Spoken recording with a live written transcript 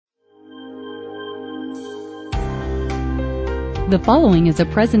The following is a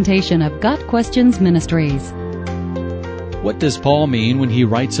presentation of Got Questions Ministries. What does Paul mean when he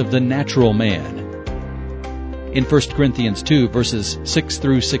writes of the natural man? In 1 Corinthians 2, verses 6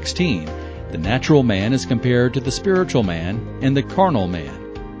 through 16, the natural man is compared to the spiritual man and the carnal man.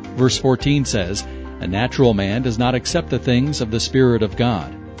 Verse 14 says, "A natural man does not accept the things of the Spirit of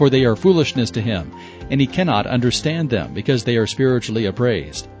God, for they are foolishness to him, and he cannot understand them, because they are spiritually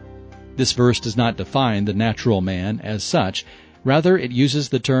appraised." This verse does not define the natural man as such. Rather, it uses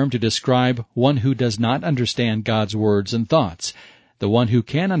the term to describe one who does not understand God's words and thoughts. The one who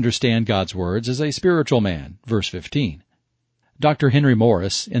can understand God's words is a spiritual man, verse 15. Dr. Henry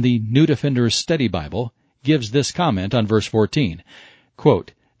Morris, in the New Defender's Study Bible, gives this comment on verse 14,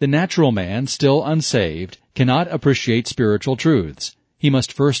 quote, "The natural man, still unsaved, cannot appreciate spiritual truths. He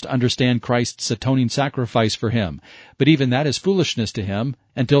must first understand Christ's atoning sacrifice for him, but even that is foolishness to him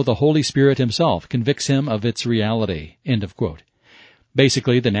until the Holy Spirit himself convicts him of its reality." End of quote.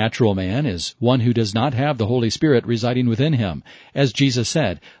 Basically, the natural man is one who does not have the Holy Spirit residing within him. As Jesus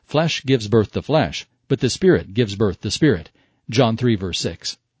said, "Flesh gives birth to flesh, but the Spirit gives birth to spirit." John 3, verse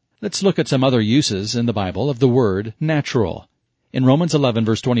 6. Let's look at some other uses in the Bible of the word natural. In Romans 11,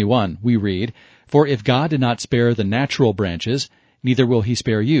 verse 21, we read, "For if God did not spare the natural branches, neither will he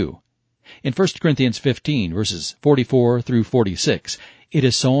spare you." In 1 Corinthians 15, verses 44 through 46, "It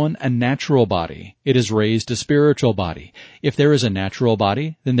is sown a natural body, it is raised a spiritual body. If there is a natural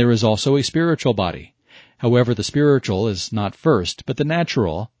body, then there is also a spiritual body. However, the spiritual is not first, but the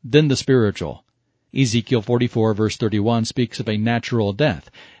natural, then the spiritual." Ezekiel 44, verse 31 speaks of a natural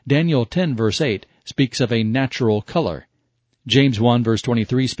death. Daniel 10, verse 8 speaks of a natural color. James 1, verse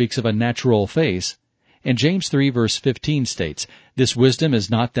 23 speaks of a natural face. And James 3, verse 15 states, "This wisdom is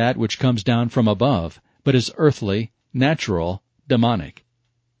not that which comes down from above, but is earthly, natural, demonic."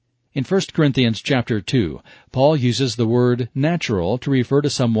 In 1 Corinthians chapter 2, Paul uses the word natural to refer to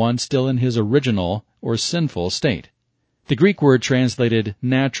someone still in his original or sinful state. The Greek word translated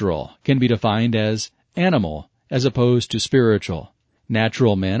natural can be defined as animal as opposed to spiritual.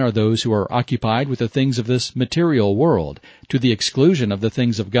 Natural men are those who are occupied with the things of this material world to the exclusion of the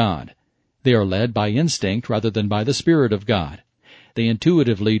things of God. They are led by instinct rather than by the Spirit of God. They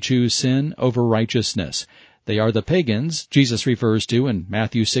intuitively choose sin over righteousness. They are the pagans Jesus refers to in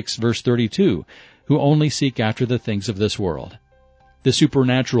Matthew 6, verse 32, who only seek after the things of this world. The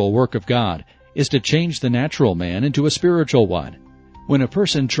supernatural work of God is to change the natural man into a spiritual one. When a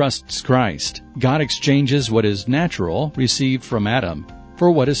person trusts Christ, God exchanges what is natural, received from Adam,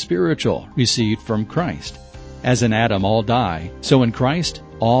 for what is spiritual, received from Christ. As in Adam all die, so in Christ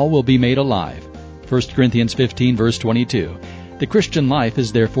all will be made alive. 1 Corinthians 15, verse 22. The Christian life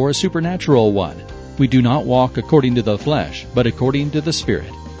is therefore a supernatural one. We do not walk according to the flesh, but according to the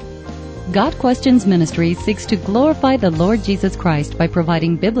Spirit. Got Questions Ministry seeks to glorify the Lord Jesus Christ by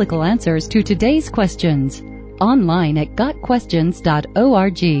providing biblical answers to today's questions. Online at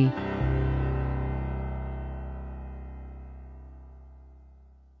gotquestions.org.